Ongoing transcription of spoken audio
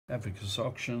Abacus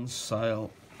Auctions,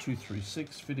 sale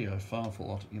 236, video file for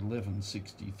lot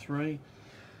 1163.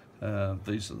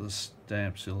 These are the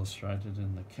stamps illustrated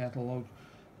in the catalogue.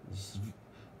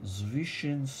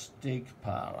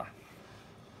 Zwischenstegpaare.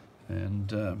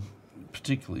 And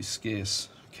particularly scarce,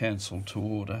 cancelled to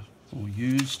order or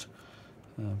used.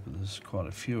 But there's quite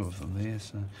a few of them there,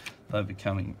 so they're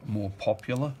becoming more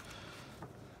popular. A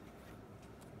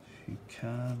few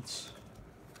cards.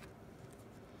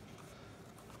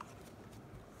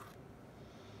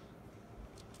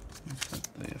 What's that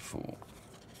there for?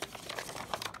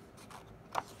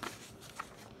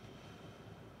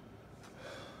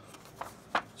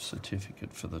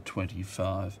 Certificate for the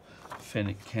 25.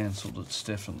 Fenwick cancelled at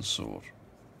STEPHANSORT.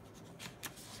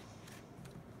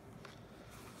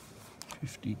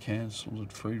 50 cancelled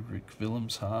at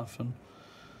FRIEDRICH-WILHELMSHAFen.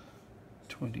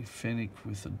 20 Fenwick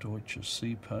with the Deutsche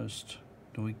Seapost.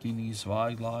 NEU-GUINIE,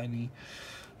 ZWEIGLINIE,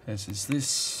 as is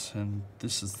this, and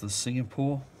this is the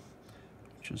Singapore,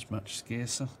 which is much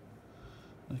scarcer.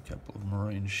 A couple of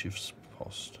marine shifts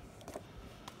post.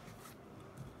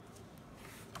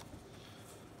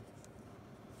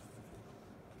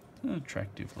 An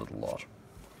attractive little lot.